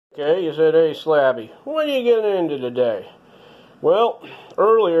Okay, you said, hey, Slabby, what are you getting into today? Well,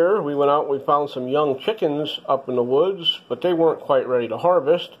 earlier we went out and we found some young chickens up in the woods, but they weren't quite ready to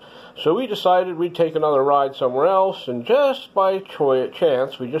harvest, so we decided we'd take another ride somewhere else, and just by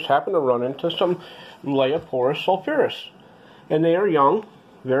chance, we just happened to run into some Laetiporus sulphureus. And they are young,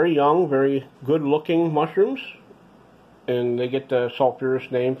 very good-looking mushrooms, and they get the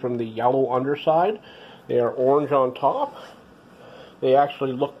sulphureus name from the yellow underside. They are orange on top. They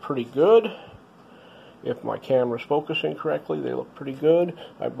actually look pretty good. If my camera's focusing correctly, they look pretty good.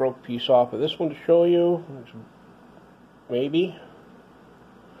 I broke a piece off of this one to show you. Maybe.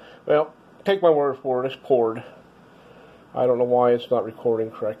 Well, take my word for it, it's poured. I don't know why it's not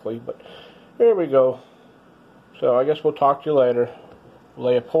recording correctly, but there we go. So I guess we'll talk to you later.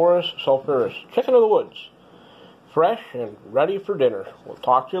 Laetiporus sulphureus, chicken of the woods. Fresh and ready for dinner. We'll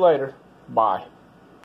talk to you later. Bye.